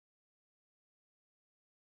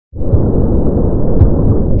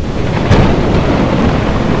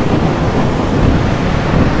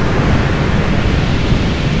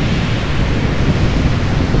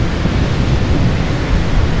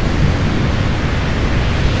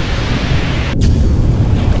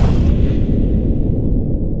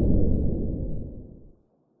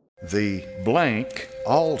the blank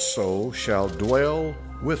also shall dwell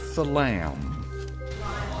with the Lamb.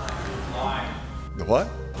 Lion. The what?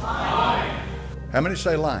 Lion. How many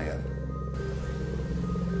say lion?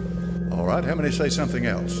 All right, how many say something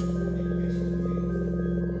else?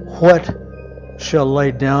 What shall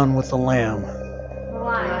lay down with the Lamb?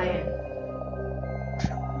 Lion.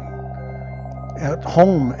 At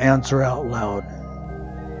home, answer out loud.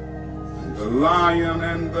 The lion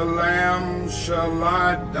and the lamb shall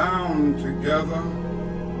lie down together.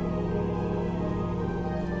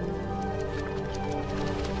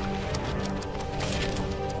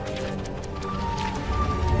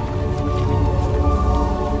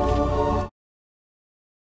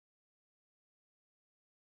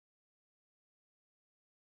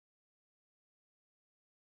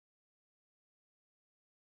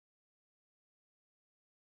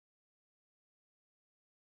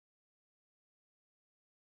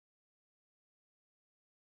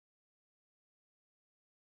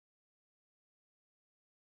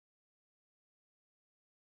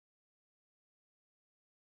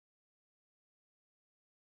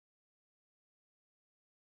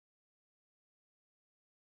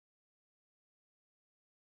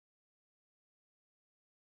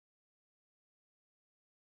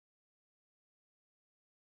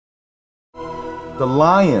 The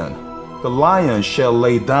lion shall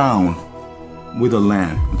lay down with the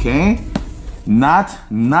lamb, okay? Not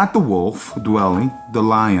the wolf dwelling, the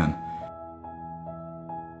lion.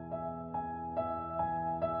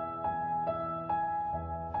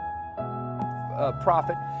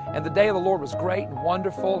 Prophet, and the day of the Lord was great and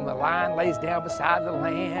wonderful, and the lion lays down beside the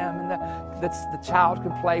lamb, and the child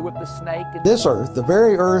can play with the snake. And this earth, the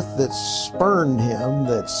very earth that spurned him,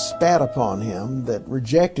 that spat upon him, that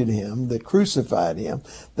rejected him, that crucified him,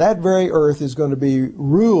 that very earth is going to be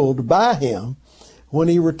ruled by him when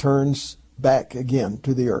he returns back again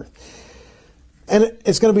to the earth. And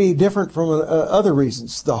it's going to be different from other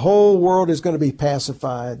reasons. The whole world is going to be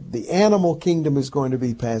pacified. The animal kingdom is going to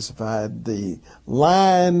be pacified. The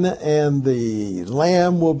lion and the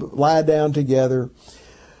lamb will lie down together.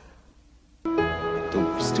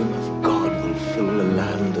 The wisdom of God will fill the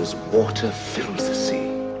land as water fills the sea.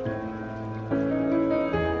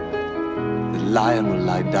 The lion will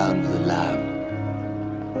lie down with the lamb.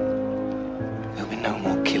 There'll be no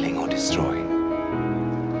more killing or destroying.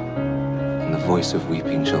 The voice of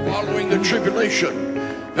weeping shall be following the tribulation.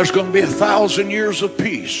 There's going to be 1,000 years of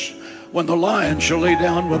peace when the lion shall lay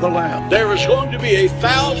down with the lamb. There is going to be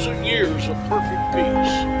 1,000 years of perfect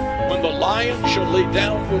peace when the lion shall lay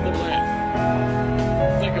down with the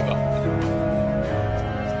lamb. Think about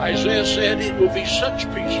it. Isaiah said it will be such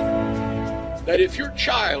peace that if your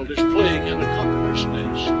child is playing in a cockatrice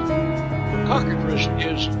nest, a cockatrice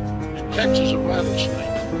is in Texas a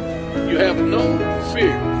rattlesnake, you have no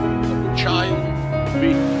fear child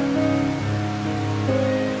be.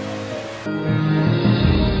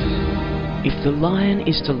 If the lion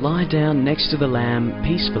is to lie down next to the lamb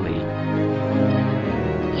peacefully,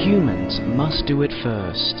 humans must do it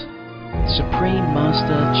first. Supreme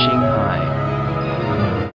Master Ching Hai.